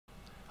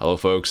Hello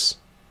folks.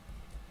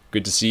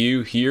 Good to see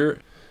you here.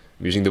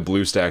 I'm using the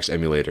BlueStacks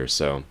emulator,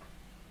 so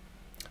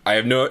I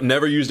have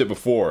never used it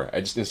before. I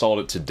just installed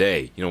it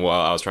today, you know,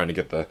 while I was trying to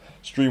get the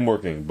stream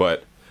working,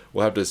 but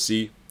we'll have to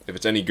see if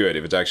it's any good,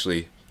 if it's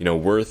actually, you know,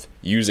 worth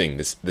using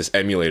this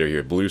emulator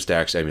here,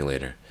 BlueStacks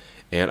emulator.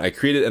 And I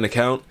created an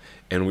account,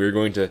 and we're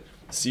going to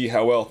see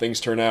how well things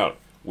turn out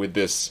with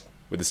this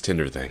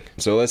Tinder thing.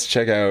 So let's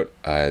check out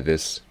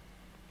this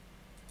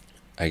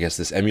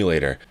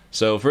emulator.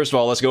 So first of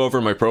all, let's go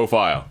over my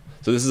profile.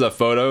 So this is a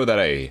photo that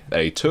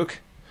I took.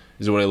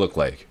 This is what I look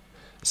like.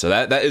 So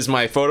that is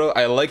my photo.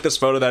 I like this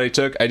photo that I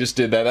took. I just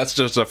did that. That's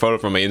just a photo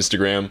from my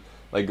Instagram.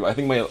 Like, I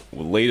think my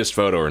latest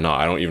photo or not,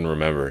 I don't even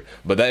remember.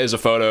 But that is a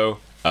photo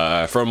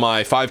from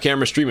my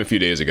 5-camera stream a few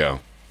days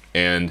ago.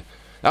 And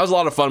that was a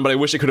lot of fun, but I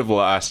wish it could have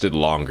lasted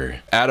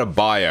longer. Add a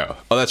bio.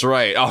 Oh, that's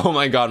right. Oh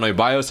my god, my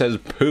bio says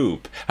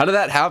poop. How did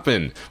that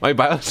happen? My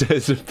bio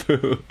says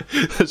poop.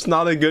 That's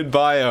not a good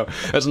bio.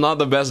 That's not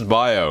the best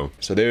bio.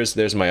 So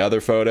there's my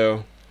other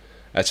photo.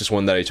 That's just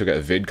one that I took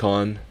at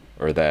VidCon,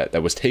 or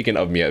that was taken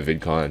of me at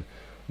VidCon.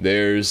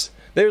 There's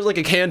like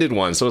a candid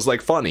one, so it's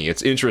like funny,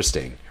 it's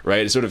interesting,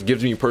 right? It sort of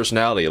gives me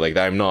personality, like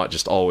that I'm not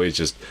just always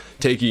just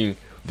taking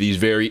these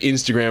very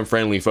Instagram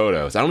friendly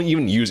photos. I don't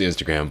even use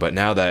Instagram, but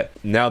now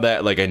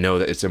that like I know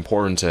that it's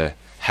important to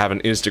have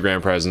an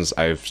Instagram presence,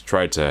 I've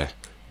tried to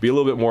be a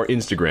little bit more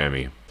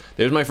Instagrammy.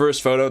 There's my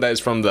first photo that is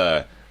from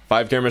the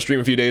 5-camera stream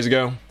a few days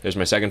ago. There's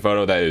my second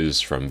photo that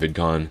is from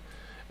VidCon,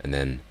 and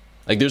then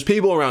like, there's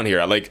people around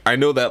here. Like, I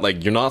know that,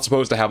 like, you're not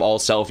supposed to have all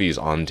selfies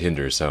on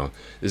Tinder, so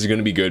this is going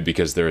to be good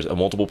because there's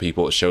multiple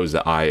people. It shows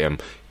that I am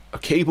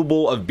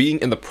capable of being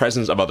in the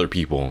presence of other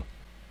people.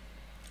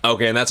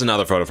 Okay, and that's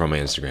another photo from my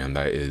Instagram.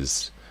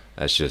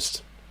 That's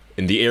just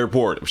in the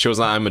airport. It shows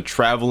that I'm a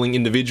traveling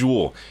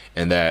individual,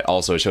 and that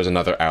also shows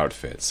another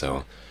outfit.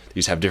 So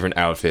these have different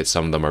outfits.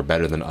 Some of them are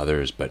better than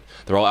others, but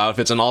they're all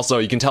outfits. And also,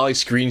 you can tell I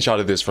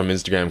screenshotted this from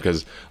Instagram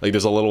because, like,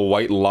 there's a little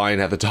white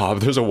line at the top.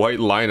 There's a white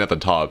line at the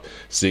top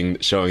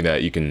showing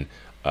that you can,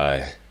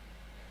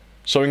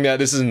 showing that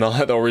this is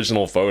not the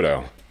original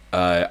photo.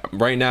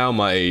 Right now,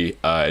 my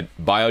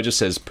bio just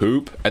says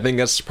poop. I think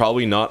that's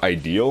probably not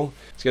ideal.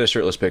 Let's get a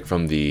shirtless pic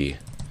from the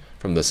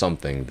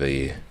something.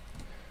 The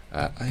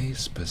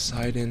Ice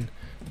Poseidon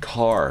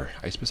car.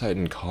 Ice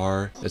Poseidon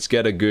car. Let's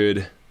get a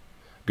good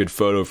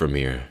photo from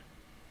here.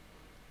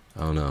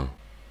 I don't know.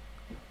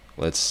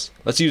 Let's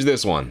use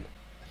this one.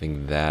 I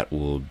think that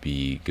will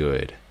be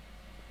good.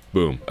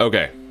 Boom.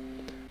 Okay.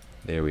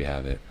 There we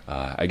have it.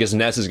 I guess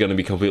Ness is going to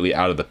be completely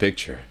out of the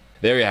picture.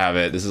 There you have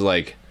it. This is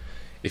like,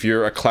 if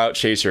you're a clout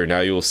chaser, now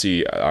you will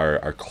see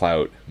our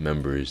clout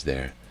members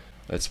there.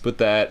 Let's put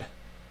that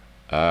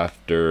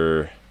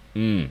after,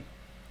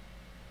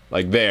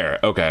 like there.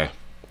 Okay.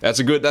 That's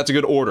a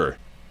good order.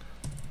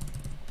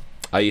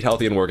 I eat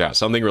healthy and work out.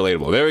 Something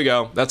relatable. There we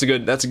go. That's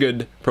a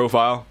good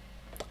profile.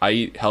 I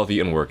eat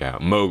healthy and work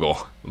out.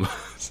 Mogul.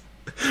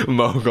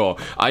 Mogul.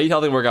 I eat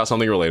healthy and work out.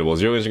 Something relatable.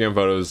 0 Instagram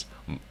photos.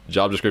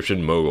 Job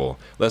description. Mogul.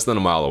 Less than a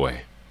mile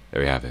away.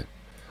 There we have it.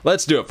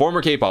 Let's do it.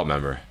 Former K-pop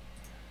member.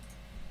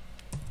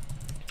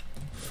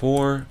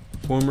 Former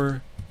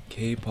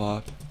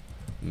K-pop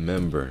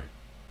member.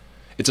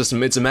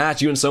 It's a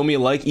match. You and Somi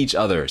like each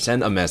other.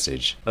 Send a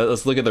message.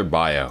 Let's look at their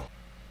bio.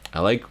 I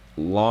like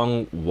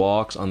long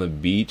walks on the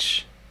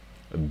beach,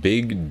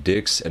 big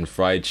dicks, and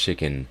fried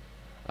chicken.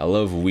 I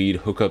love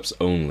weed, hookups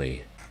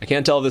only. I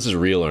can't tell if this is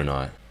real or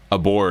not.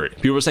 Abort.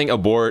 People were saying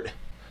abort,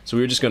 so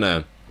we were just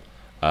gonna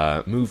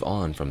move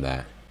on from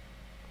that.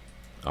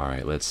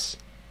 Alright, what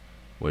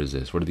is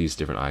this? What are these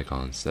different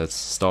icons? That's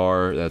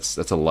star, that's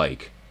a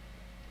like.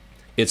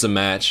 It's a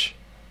match,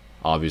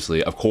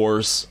 obviously. Of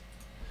course,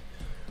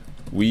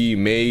 we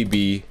may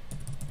be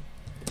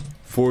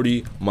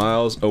 40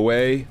 miles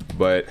away,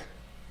 but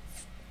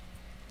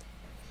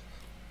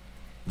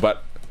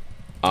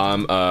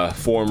I'm a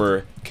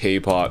former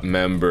K-pop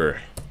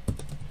member.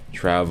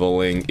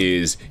 Traveling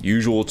is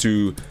usual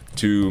to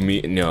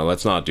me. No,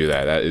 let's not do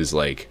that. That is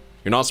like,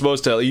 you're not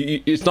supposed to,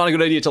 it's not a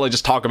good idea to like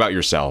just talk about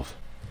yourself.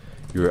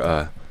 You're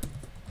a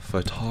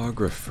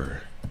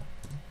photographer.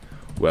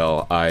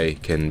 Well, I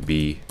can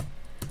be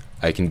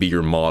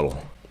your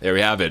model. There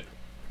we have it.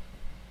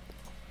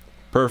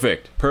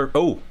 Perfect.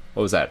 Oh,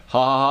 what was that?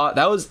 Ha ha ha.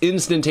 That was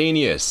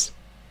instantaneous.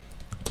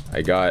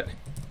 I got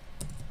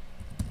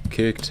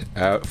kicked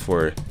out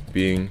for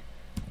being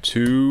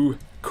too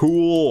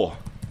cool.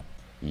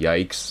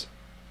 Yikes.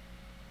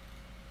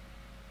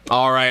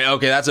 Alright,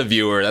 okay, that's a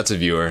viewer. That's a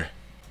viewer.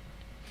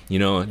 You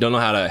know, don't know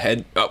how to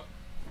head. Oh.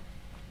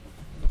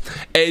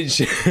 Ed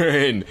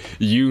Sheeran,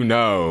 you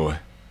know.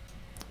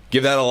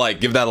 Give that a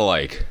like. Give that a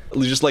like.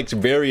 Just like to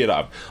vary it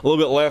up. A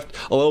little bit left,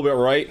 a little bit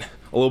right,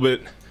 a little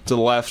bit to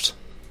the left.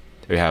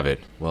 There you have it.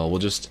 Well, we'll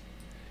just,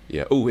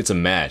 yeah. Oh, it's a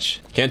match.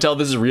 Can't tell if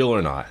this is real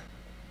or not.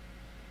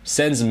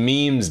 Sends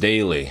memes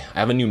daily. I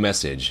have a new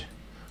message,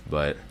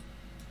 but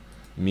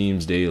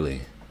memes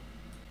daily.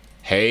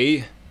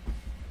 Hey?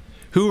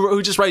 Who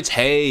just writes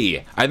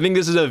hey? I think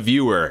this is a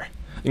viewer.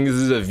 I think this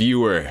is a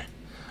viewer.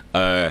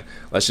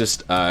 let's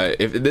just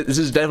if this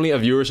is definitely a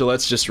viewer, so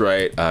let's just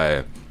write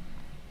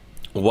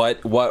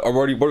what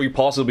are we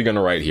possibly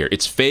gonna write here?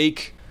 It's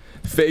fake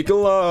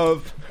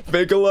love.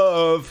 There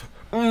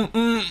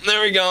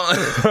we go.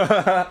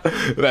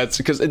 That's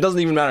because it doesn't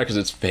even matter because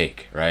it's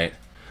fake, right?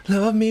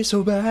 Love me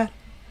so bad.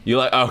 You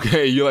like,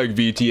 okay, you like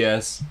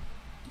BTS.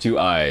 2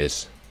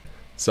 eyes.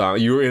 So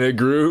you were in a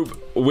group.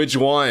 Which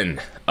one?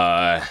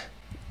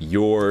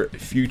 Your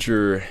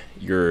future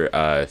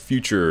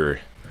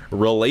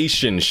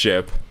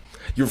relationship.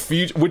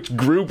 Which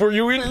group are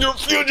you in? Your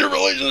future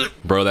relationship.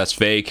 Bro, that's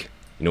fake.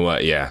 You know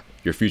what? Yeah,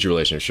 your future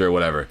relationship. Sure,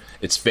 whatever.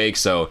 It's fake,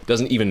 so it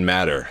doesn't even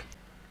matter.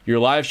 Your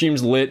live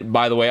stream's lit.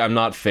 By the way, I'm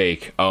not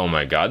fake. Oh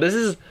my god, this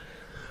is...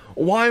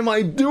 Why am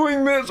I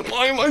doing this?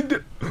 Why am I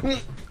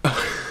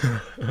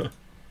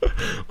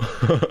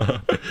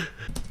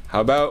How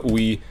about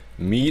we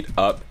meet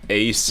up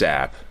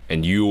ASAP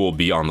and you will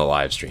be on the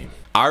live stream.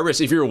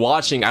 Iris, if you're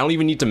watching, I don't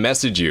even need to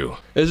message you.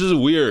 This is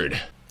weird.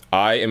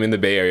 I am in the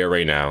Bay Area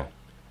right now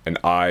and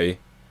I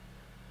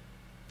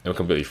am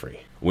completely free.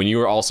 When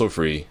you are also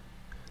free,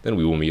 then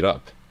we will meet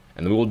up.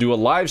 And then we will do a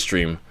live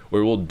stream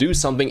where we'll do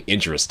something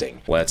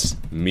interesting. Let's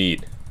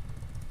meet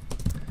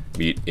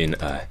in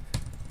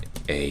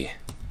a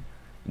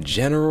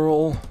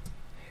general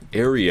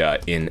area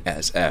in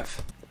SF.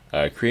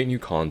 Create new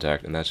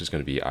contact, and that's just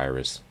going to be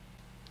Iris.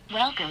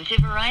 Welcome to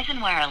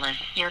Verizon Wireless.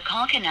 Your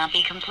call cannot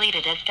be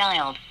completed as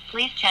dialed.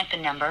 Please check the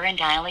number and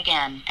dial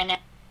again.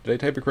 Did I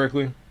type it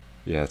correctly?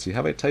 Yeah, see,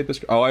 have I typed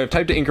this? Oh, I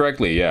typed it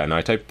incorrectly. Yeah, no,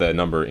 I typed the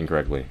number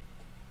incorrectly.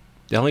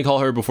 Definitely call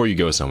her before you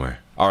go somewhere.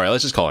 Alright,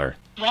 let's just call her.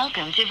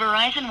 Welcome to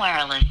Verizon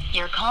Wireless.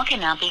 Your call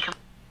cannot be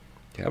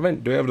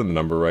do I have the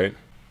number right?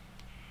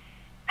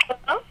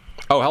 Hello?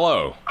 Oh,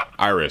 hello.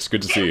 Iris,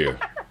 good to see you.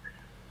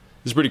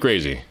 This is pretty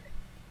crazy.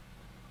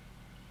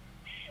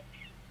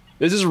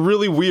 This is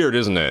really weird,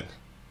 isn't it?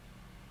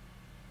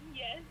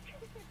 Yes.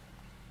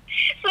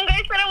 Some guy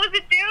said I was a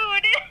dude.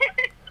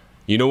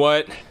 You know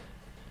what?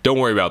 Don't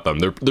worry about them.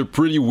 They're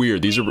pretty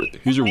weird. These are weird.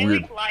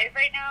 Like live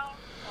right now? Oh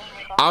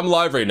my god. I'm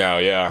live right now,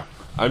 yeah.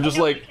 I'm just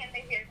like... Can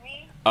they hear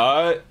me?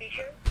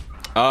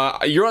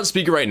 You're on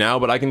speaker right now,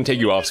 but I can take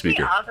you off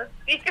speaker.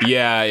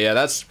 Yeah,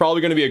 that's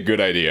probably gonna be a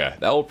good idea.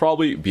 That will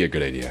probably be a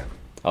good idea.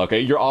 Okay,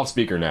 you're off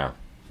speaker now.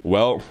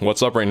 Well,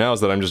 what's up right now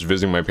is that I'm just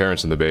visiting my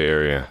parents in the Bay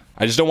Area.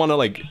 I just don't want to,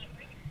 like,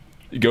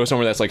 go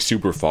somewhere that's, like,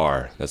 super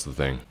far. That's the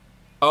thing.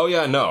 Oh,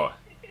 yeah, no.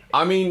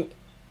 I mean,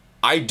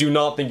 I do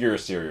not think you're a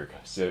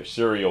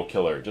serial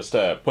killer. Just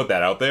to put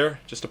that out there.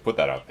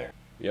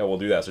 Yeah, we'll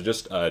do that. So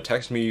just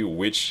text me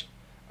which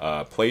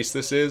place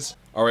this is.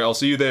 Alright, I'll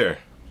see you there.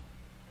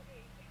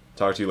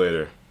 Talk to you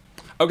later.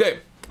 Okay.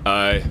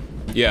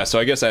 Yeah, so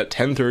I guess at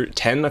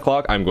 10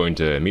 o'clock I'm going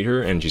to meet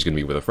her and she's going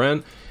to be with a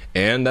friend.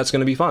 And that's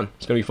going to be fun.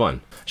 It's going to be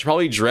fun. I should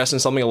probably dress in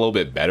something a little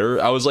bit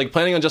better. I was like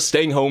planning on just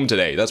staying home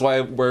today. That's why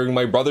I'm wearing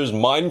my brother's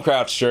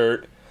Minecraft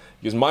shirt.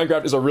 Because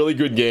Minecraft is a really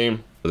good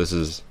game. This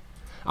is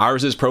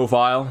Iris's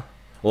profile.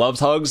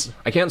 Loves hugs.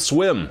 I can't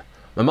swim.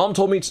 My mom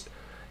told me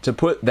to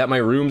put that my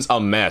room's a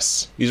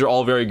mess. These are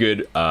all very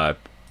good,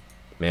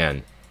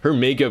 man. Her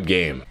makeup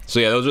game.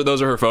 So yeah,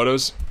 those are her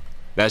photos.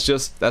 That's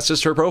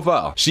just her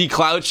profile. She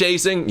cloud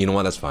chasing. You know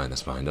what? That's fine.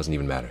 Doesn't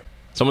even matter.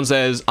 Someone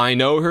says, I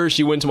know her.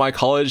 She went to my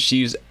college.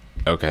 She's...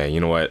 Okay, you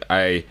know what?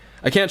 I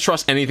can't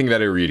trust anything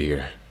that I read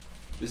here.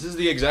 This is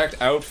the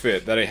exact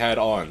outfit that I had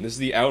on. This is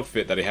the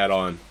outfit that I had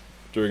on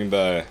during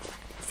the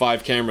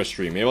 5 camera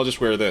stream. Maybe I'll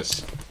just wear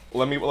this.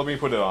 Let me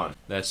put it on.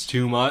 That's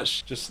too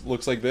much. Just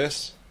looks like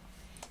this.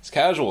 It's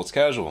casual.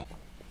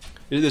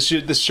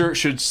 This shirt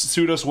should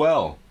suit us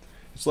well.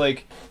 It's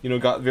like, you know,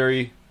 got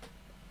very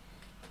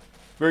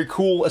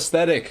cool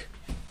aesthetic.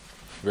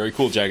 Very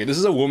cool jacket. This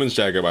is a woman's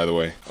jacket, by the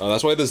way.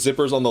 That's why the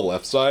zipper's on the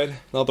left side,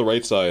 not the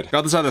right side.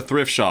 Got this at a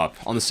thrift shop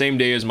on the same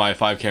day as my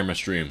 5 camera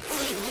stream.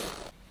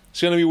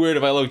 It's gonna be weird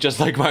if I look just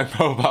like my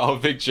profile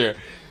picture.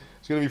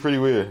 It's gonna be pretty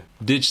weird.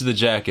 Ditch the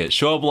jacket.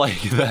 Show up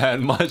like that.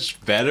 Much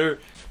better.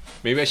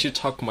 Maybe I should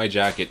tuck my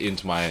jacket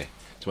into my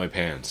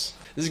pants.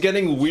 This is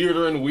getting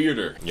weirder and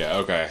weirder. Yeah,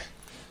 okay.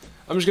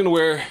 I'm just gonna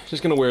wear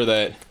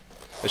that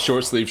a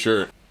short sleeve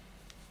shirt.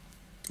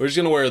 We're just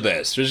gonna wear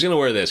this.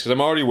 Because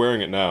I'm already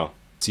wearing it now.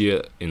 See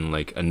you in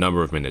like a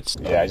number of minutes.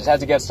 Yeah, I just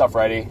had to get stuff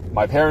ready.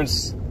 My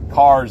parents'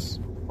 cars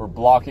were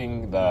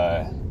blocking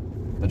the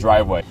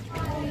driveway.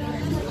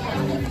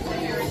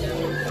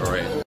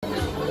 Alright.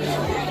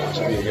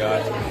 Should be a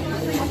guy.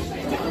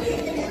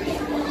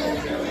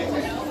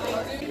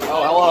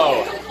 Oh,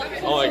 hello.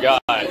 Oh my god.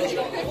 This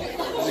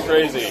is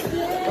crazy.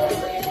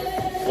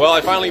 Well, I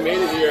finally made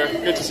it here.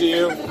 Good to see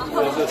you.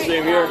 The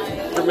stream here.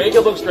 Your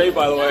makeup looks great,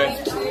 by the way.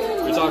 You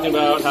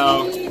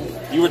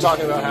were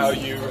talking about how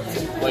you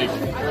like.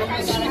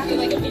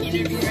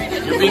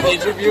 You're being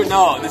interviewed?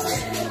 No, this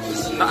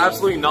is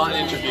absolutely not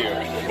an interview.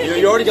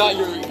 You already got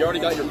your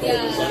photos.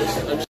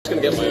 Yeah. I'm just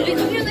gonna get my own. They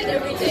come here like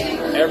every day.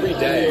 Every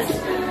day.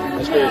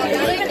 That's crazy.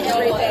 Like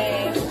every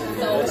day. So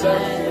what's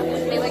that?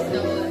 They like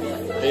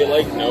Noah. They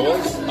like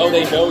Noah? Oh,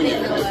 they know you.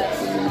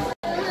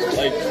 Okay.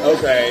 Like,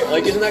 okay.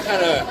 Like, isn't that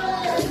kind of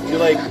you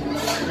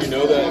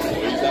know the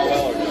employees that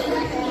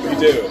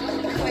do.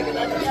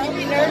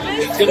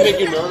 nervous? It's gonna make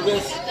you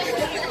nervous?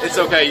 It's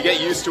okay, you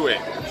get used to it.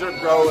 You sort of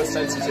grow a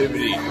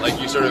sensitivity, like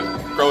you sort of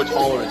grow a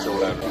tolerance or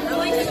whatever. Or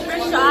like super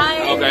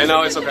shy. Okay,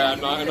 no, it's okay. I'm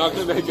not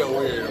gonna make it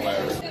weird or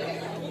whatever.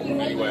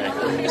 Anyway,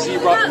 I see you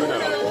brought Uno.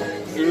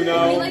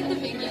 Uno. like the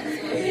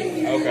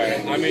Minions.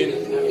 Okay, I mean,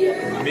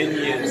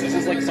 Minions. This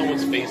is like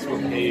someone's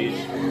Facebook page.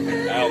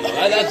 I don't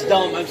know. That's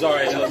dumb. I'm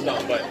sorry, that's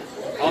dumb. But I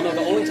don't know.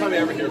 The only time I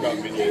ever hear about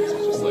Minions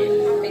is just like,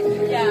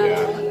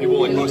 yeah, people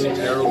like posting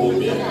terrible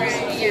memes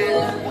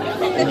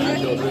about their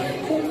children.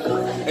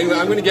 Anyway,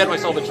 I'm gonna get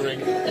myself a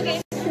drink.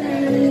 Okay.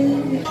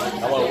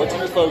 Hello. What do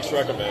you folks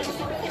recommend?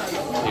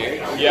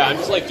 Here? Yeah, I'm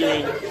just like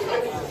doing.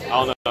 I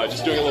don't know.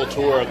 Just doing a little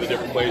tour of the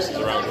different places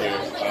around here.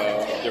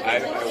 I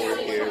work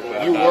here.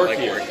 But You I'm not, work like,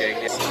 here? Working.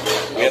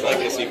 We have like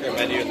a secret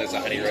menu, and there's a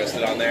honey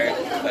roasted on there.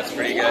 That's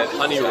pretty good.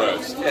 Honey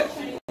roast. Yeah.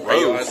 Are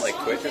you on Roast? like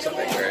Twitch or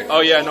something? Or? Oh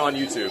yeah, no, on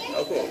YouTube.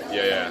 Oh, cool.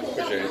 Yeah.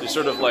 For sure. Just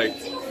sort of like,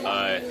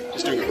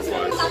 just doing it for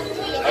fun.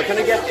 Can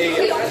I get is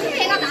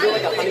there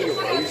like a honey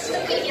roast?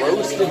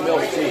 Roasted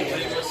milk tea.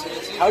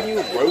 How do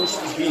you roast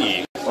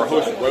tea? Or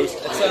roast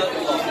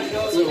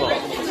oolong?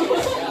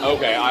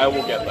 Okay, I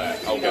will get that.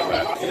 I'll get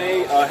that. Can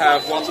I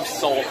have lots of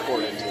salt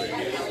poured into it?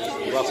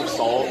 Lots of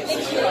salt?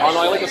 Oh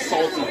no, I like a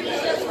salty thing.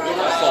 No,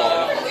 not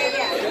salt.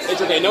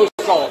 It's okay, no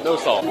salt, no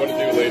salt. What to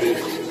do, ladies?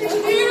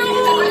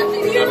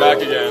 I'm back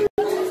again.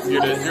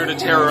 Here to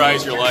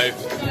terrorize your life.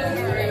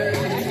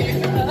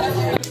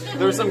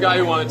 There was some guy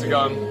who wanted to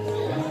come,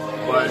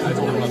 but I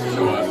told him not to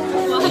show up.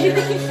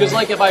 Because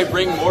like if I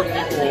bring more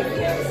people,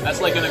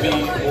 that's like going to be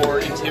more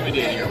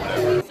intimidating or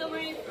whatever. So where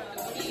are you from?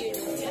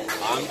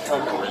 I'm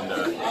from Corinda.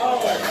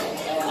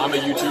 I'm a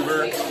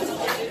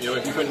YouTuber. You know,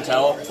 if you couldn't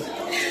tell.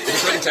 If you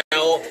couldn't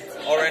tell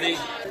already.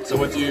 So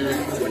what do you do?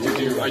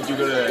 Do you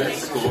go to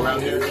school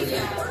around here?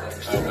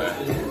 Okay.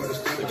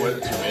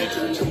 What's your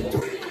major?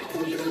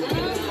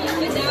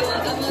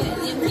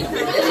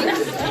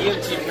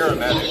 EMT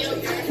paramedic.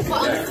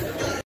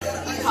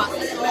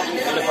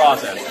 In the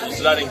process, you're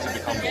studying to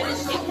become one.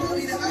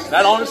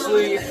 That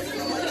honestly,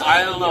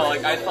 I don't know.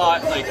 Like I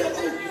thought, like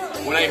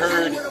when I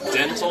heard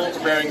dental,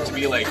 preparing to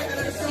be like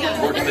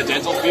working the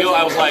dental field,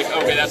 I was like,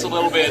 okay, that's a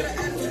little bit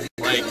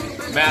like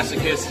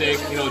masochistic,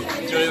 you know,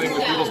 dealing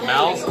with people's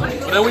mouths.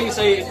 But then when you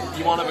say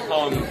you want to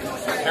become a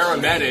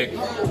paramedic,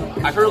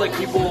 I've heard like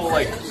people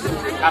like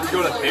have to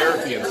go to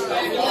therapy and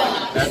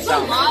stuff. That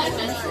sounds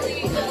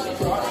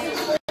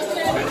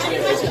mentally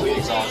and physically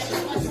exhausting.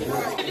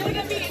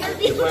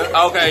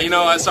 Okay, you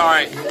know what?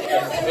 Sorry,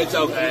 it's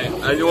okay.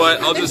 You know what?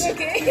 I'm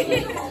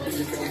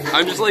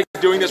just like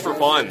doing this for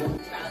fun.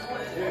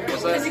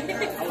 What's that?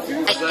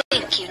 I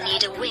think you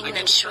need a wing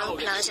and Shrill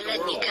Plaza.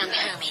 Let me come,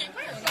 homie.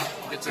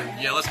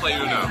 Yeah, let's play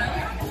Uno.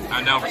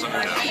 I'm down for some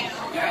Uno.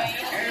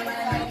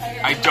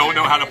 I don't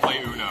know how to play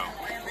Uno.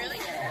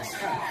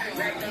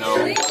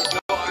 No,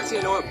 actually,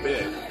 I know a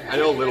bit. I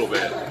know a little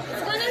bit.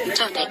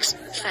 Topics: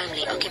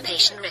 family,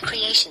 occupation,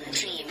 recreation,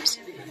 dreams.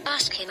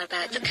 Ask him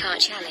about the car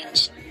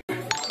challenge.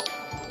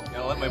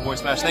 I'll let my boy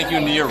smash. Thank you,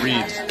 Nia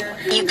Reeves.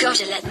 You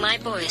gotta let my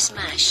boy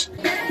smash.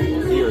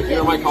 Here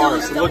are my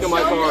cards. Look at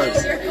my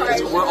cards.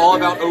 We're all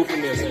about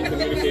openness and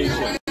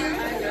communication.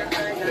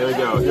 There we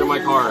go. Here are my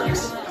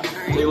cards.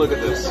 Take a look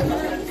at this.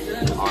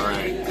 All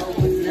right.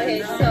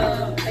 Okay,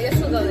 so I guess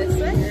we'll go this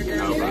way.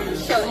 Okay.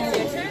 So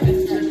it's your turn.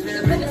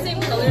 Is it the same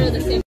color or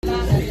the same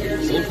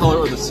number? Same color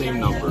or the same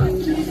number?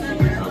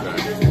 Okay.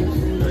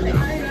 There we go.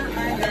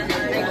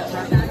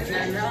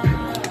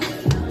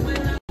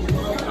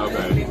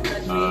 Okay.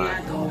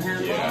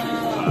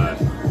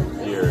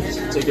 Here. Just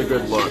take a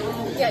good look.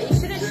 Yeah, you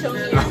shouldn't show me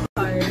your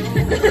card.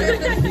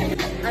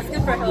 Ask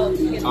him for help.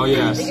 Oh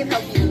yes. They can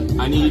help you.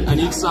 I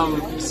need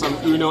some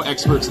Uno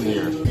experts in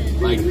here.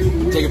 Like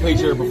take a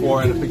picture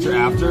before and a picture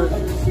after.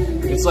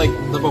 It's like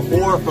the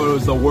before photo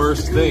is the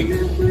worst thing,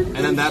 and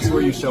then that's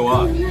where you show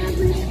up.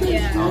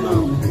 Yeah. I don't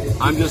know.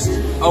 I'm just.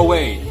 Oh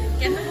wait.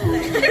 Get the whole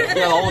deck.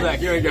 Yeah, the whole deck.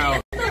 Here we go.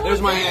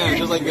 There's my hand,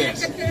 just like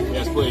this.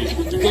 Yes, please.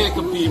 You can't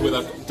compete with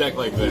a deck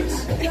like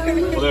this.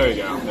 Well, there we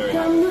go. There we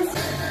have it.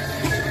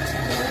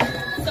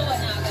 So what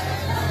now,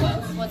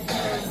 guys? What's the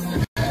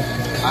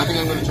first? I think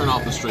I'm going to turn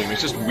off the stream.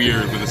 It's just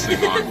weird with this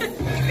thing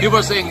on. People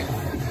are saying,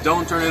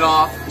 don't turn it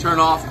off. Turn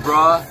off,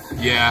 bruh.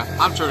 Yeah,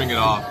 I'm turning it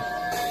off.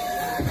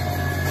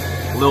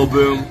 Lil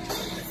Boom.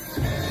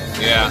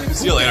 Yeah,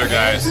 see you later,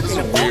 guys. This is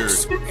a weird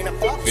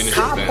finish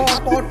event.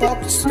 Cardboard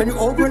box. Then you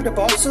open the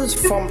boxes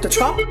from the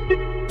top,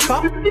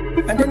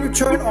 and then you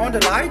turn on the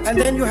light, and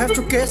then you have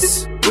to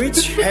guess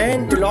which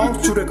hand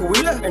belongs to the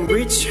gorilla and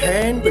which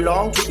hand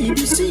belongs to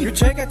EBC. You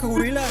take a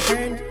gorilla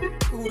hand